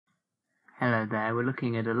Hello there, we're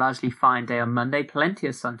looking at a largely fine day on Monday, plenty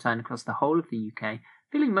of sunshine across the whole of the UK,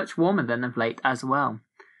 feeling much warmer than of late as well.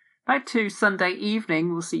 Back to Sunday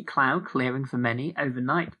evening, we'll see cloud clearing for many,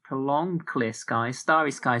 overnight prolonged clear skies, starry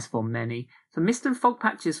skies for many, some mist and fog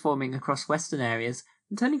patches forming across western areas,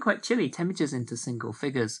 and turning quite chilly, temperatures into single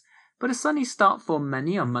figures. But a sunny start for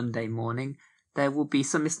many on Monday morning. There will be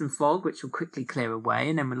some mist and fog which will quickly clear away,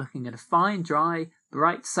 and then we're looking at a fine, dry,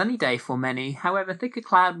 bright, sunny day for many. However, thicker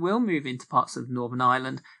cloud will move into parts of Northern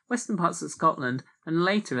Ireland, western parts of Scotland, and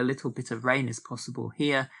later a little bit of rain is possible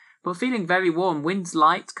here. But feeling very warm, winds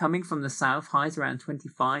light coming from the south, highs around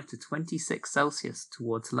 25 to 26 Celsius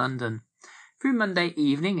towards London. Through Monday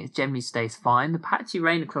evening, it generally stays fine. The patchy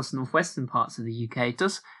rain across northwestern parts of the UK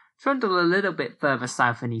does trundle a little bit further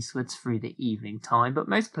south and eastwards through the evening time, but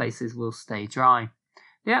most places will stay dry.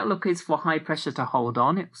 The outlook is for high pressure to hold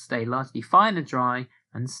on. It will stay largely fine and dry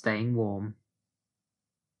and staying warm.